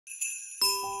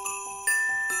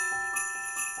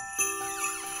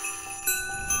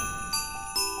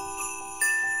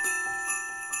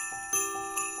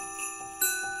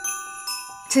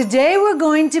Today we're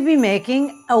going to be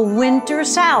making a winter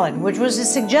salad, which was a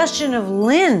suggestion of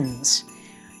Lynn's.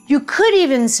 You could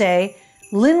even say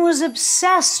Lynn was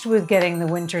obsessed with getting the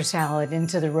winter salad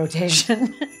into the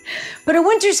rotation. But a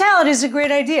winter salad is a great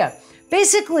idea.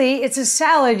 Basically, it's a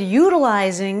salad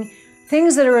utilizing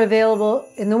things that are available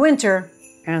in the winter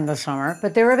and the summer,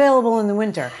 but they're available in the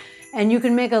winter. And you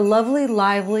can make a lovely,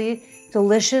 lively,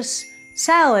 delicious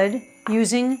salad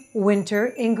using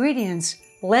winter ingredients.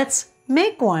 Let's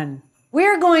make one.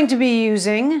 We're going to be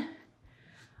using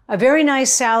a very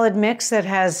nice salad mix that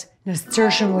has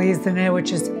nasturtium leaves in it,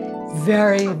 which is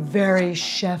very, very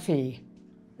chefy.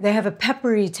 They have a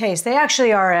peppery taste. They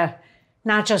actually are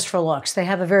not just for looks. They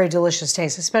have a very delicious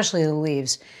taste, especially the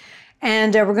leaves.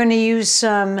 And we're going to use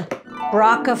some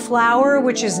braca flour,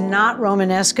 which is not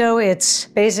Romanesco. It's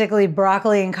basically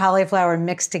broccoli and cauliflower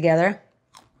mixed together.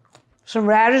 Some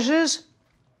radishes,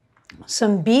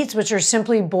 some beets, which are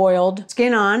simply boiled,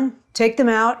 skin on. Take them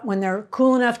out. When they're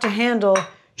cool enough to handle,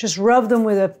 just rub them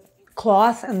with a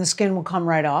cloth and the skin will come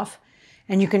right off.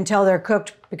 And you can tell they're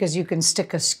cooked because you can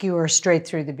stick a skewer straight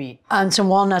through the beet. And some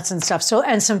walnuts and stuff,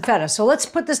 and some feta. So let's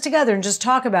put this together and just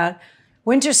talk about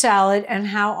winter salad and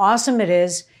how awesome it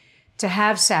is to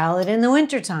have salad in the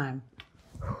wintertime.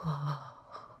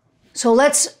 So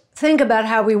let's think about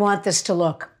how we want this to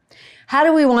look. How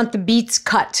do we want the beets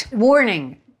cut?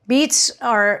 Warning, beets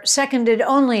are seconded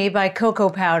only by cocoa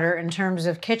powder in terms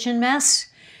of kitchen mess.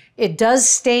 It does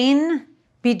stain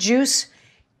beet juice,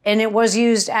 and it was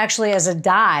used actually as a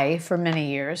dye for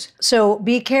many years. So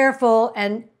be careful,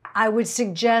 and I would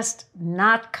suggest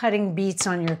not cutting beets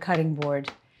on your cutting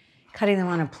board, cutting them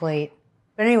on a plate.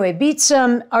 But anyway, beets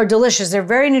are delicious. They're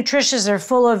very nutritious. They're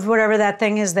full of whatever that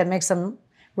thing is that makes them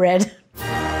red.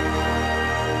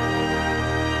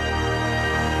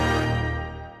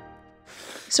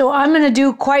 So I'm gonna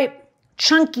do quite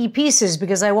chunky pieces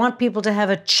because I want people to have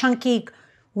a chunky,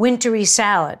 wintry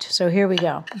salad. So here we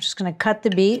go. I'm just gonna cut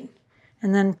the beet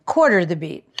and then quarter the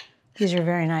beet. These are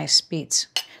very nice beets.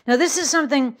 Now this is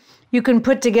something you can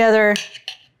put together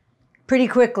pretty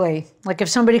quickly. Like if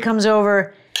somebody comes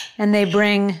over and they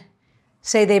bring,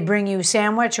 say they bring you a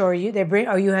sandwich or you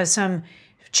have some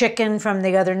chicken from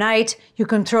the other night, you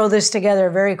can throw this together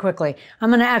very quickly. I'm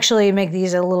gonna actually make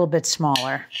these a little bit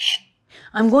smaller.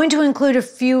 I'm going to include a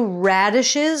few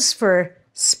radishes for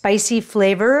spicy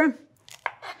flavor.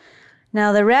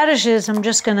 Now the radishes, I'm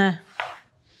just gonna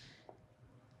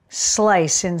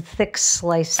slice in thick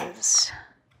slices,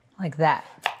 like that.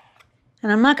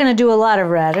 And I'm not gonna do a lot of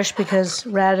radish because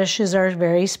radishes are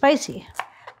very spicy.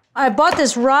 I bought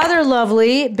this rather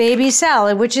lovely baby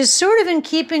salad, which is sort of in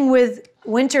keeping with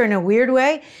winter in a weird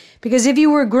way, because if you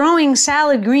were growing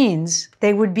salad greens,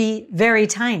 they would be very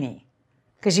tiny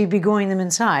because you'd be growing them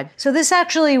inside. So this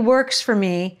actually works for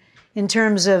me in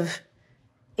terms of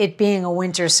it being a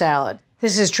winter salad.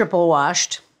 This is triple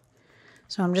washed.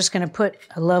 So I'm just gonna put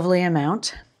a lovely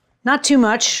amount. Not too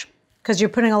much, because you're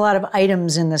putting a lot of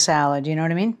items in the salad, you know what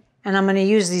I mean? And I'm gonna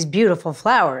use these beautiful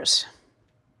flowers.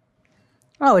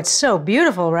 Oh, it's so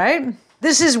beautiful, right?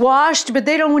 This is washed, but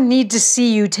they don't need to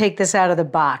see you take this out of the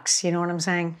box, you know what I'm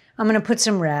saying? I'm gonna put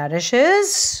some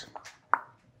radishes.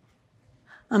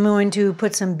 I'm going to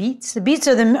put some beets. The beets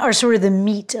are sort of the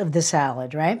meat of the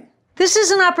salad, right? This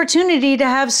is an opportunity to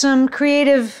have some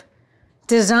creative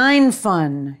design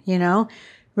fun, you know?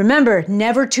 Remember,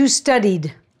 never too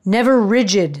studied, never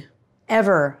rigid,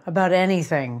 ever, about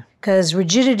anything, because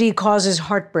rigidity causes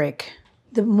heartbreak.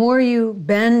 The more you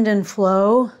bend and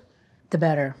flow, the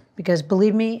better, because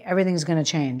believe me, everything's gonna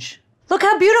change. Look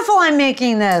how beautiful I'm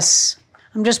making this.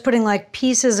 I'm just putting like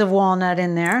pieces of walnut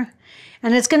in there,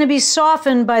 and it's gonna be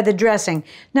softened by the dressing.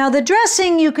 Now the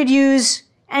dressing, you could use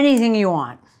anything you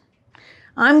want.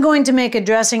 I'm going to make a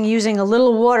dressing using a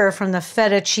little water from the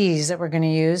feta cheese that we're gonna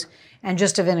use, and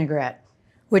just a vinaigrette,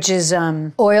 which is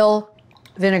oil,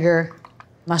 vinegar,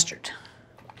 mustard.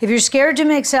 If you're scared to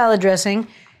make salad dressing,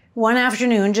 one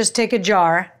afternoon, just take a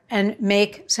jar and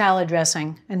make salad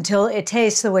dressing until it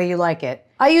tastes the way you like it.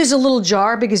 I use a little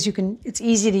jar because it's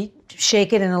easy to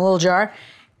shake it in a little jar.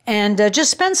 And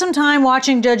just spend some time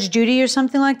watching Judge Judy or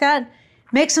something like that.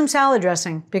 Make some salad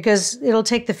dressing because it'll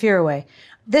take the fear away.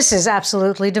 This is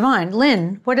absolutely divine.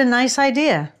 Lynn, what a nice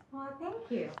idea. Well, thank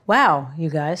you. Wow, you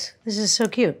guys, this is so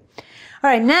cute. All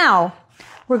right, now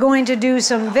we're going to do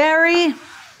some very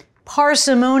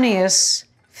parsimonious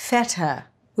feta,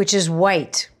 which is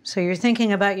white. So you're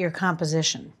thinking about your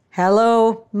composition.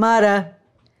 Hello, Mata.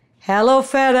 Hello,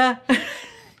 feta.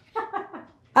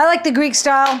 I like the Greek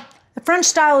style. The French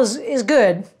style is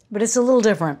good, but it's a little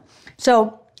different.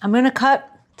 So I'm gonna cut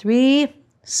 3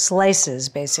 slices,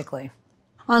 basically.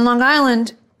 On Long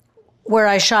Island, where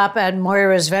I shop at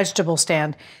Moira's vegetable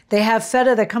stand, they have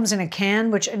feta that comes in a can,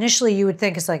 which initially you would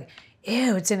think is like,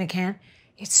 ew, it's in a can.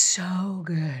 It's so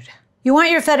good. You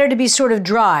want your feta to be sort of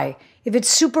dry. If it's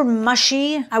super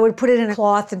mushy, I would put it in a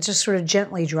cloth and just sort of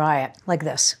gently dry it, like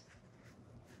this.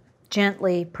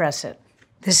 Gently press it.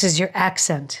 This is your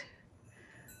accent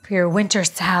for your winter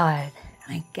salad.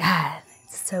 My God,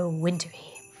 it's so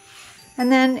wintry.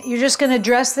 And then you're just gonna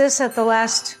dress this at the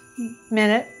last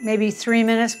minute, maybe 3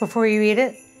 minutes before you eat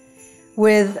it,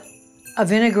 with a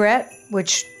vinaigrette,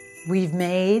 which we've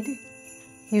made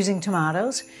using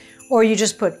tomatoes, or you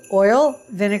just put oil,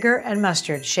 vinegar, and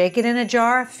mustard. Shake it in a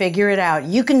jar, figure it out.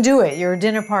 You can do it, you're a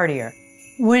dinner partier.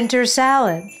 Winter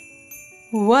salad.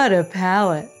 What a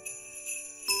palate.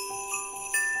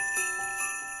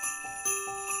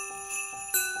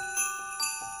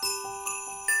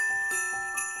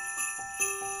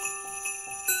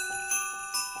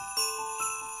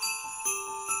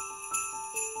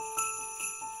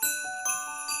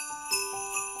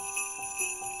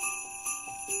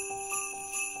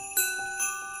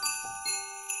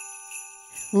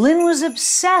 Lynn was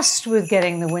obsessed with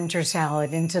getting the winter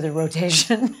salad into the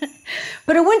rotation.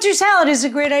 But a winter salad is a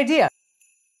great idea.